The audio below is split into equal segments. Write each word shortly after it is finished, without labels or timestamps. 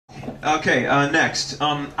Okay, next.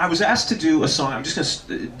 I was asked to do a song. I'm just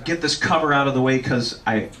going to get this cover out of the way because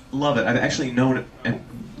I love it. I've actually known it, and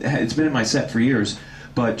it's been in my set for years.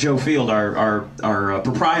 But Joe Field, our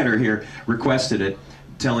proprietor here, requested it,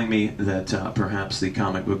 telling me that perhaps the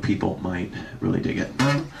comic book people might really dig it.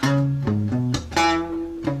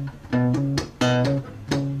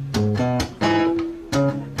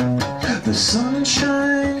 The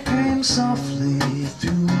sunshine came softly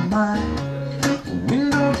through my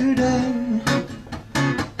window today.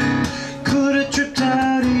 Could have tripped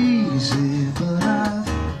out easy, but I've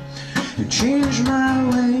changed my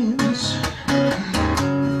ways.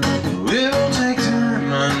 It'll take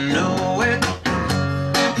time, I know it,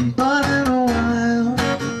 but in a while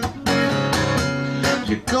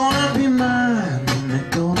you're gonna be mine, and you're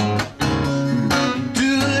gonna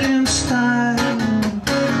do it in style.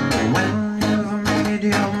 When you've made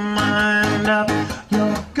your mind up,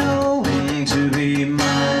 you're going to be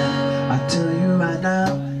mine. I tell you right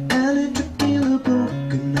now, any trick in the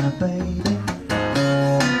book, now baby,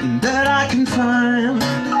 that I can find.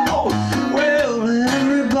 Oh, well,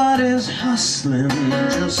 everybody's hustling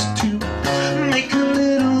just to make a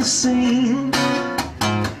little scene.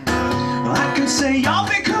 I can say y'all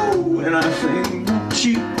be cool, and I think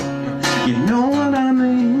cheap, you know what I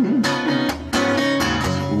mean.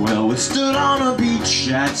 Well, we stood on a beach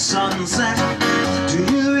at sunset. Do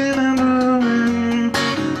you remember when?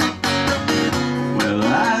 Well,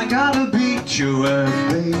 I gotta beat you up,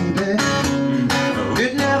 baby.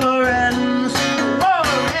 It never ends. Oh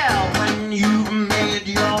yeah, when you've made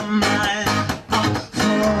your mind up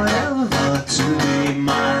forever to be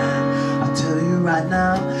mine. I tell you right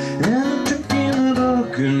now, any trick in the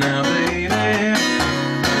book now, baby,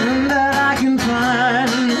 that I can find.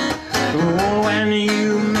 Oh, when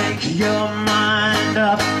you make your mind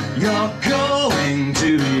up, you're going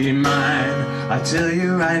to be mine. I tell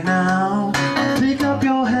you right now, pick up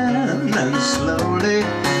your hand and slowly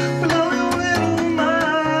blow your little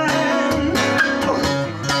mind.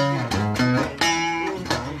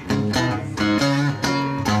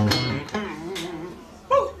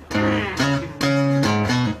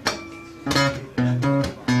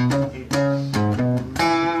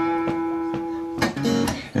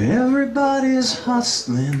 Everybody's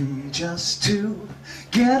hustling just to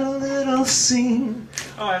get a little scene.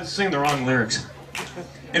 Oh, I sing the wrong lyrics.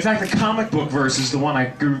 In fact, the comic book verse is the one I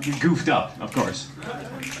goofed up, of course.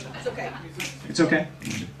 It's okay. It's okay.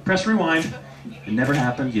 Press rewind. It never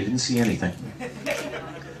happened. You didn't see anything.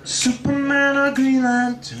 Superman or Green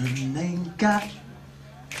Lantern ain't got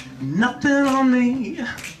nothing on me.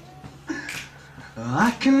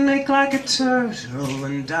 I can make like a turtle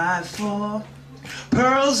and dive for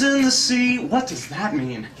pearls in the sea. What does that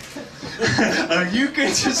mean? You can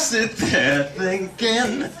just sit there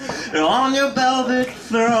thinking on your velvet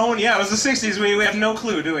throne. Yeah, it was the 60s. We have no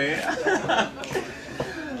clue, do we?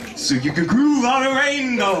 So you can groove on a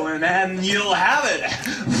rainbow and you'll have it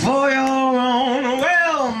for your own.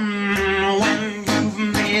 Well, when you've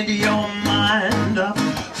made your mind up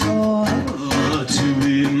forever to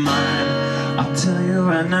be mine, I'll tell you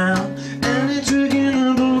right now, any trick in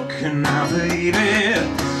the book now, baby,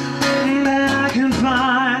 that I can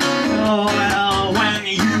find. Oh, well, when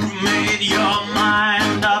you've made your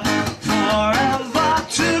mind up forever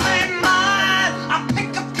to be mine, I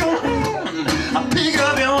pick up your hand, I pick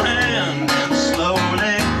up your hand and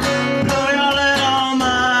slowly blow your little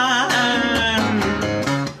mind.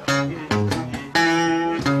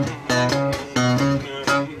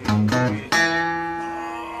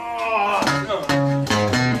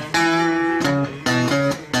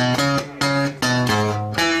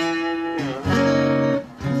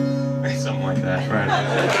 Something like that, right?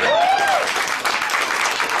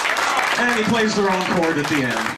 And he plays the wrong chord at the end.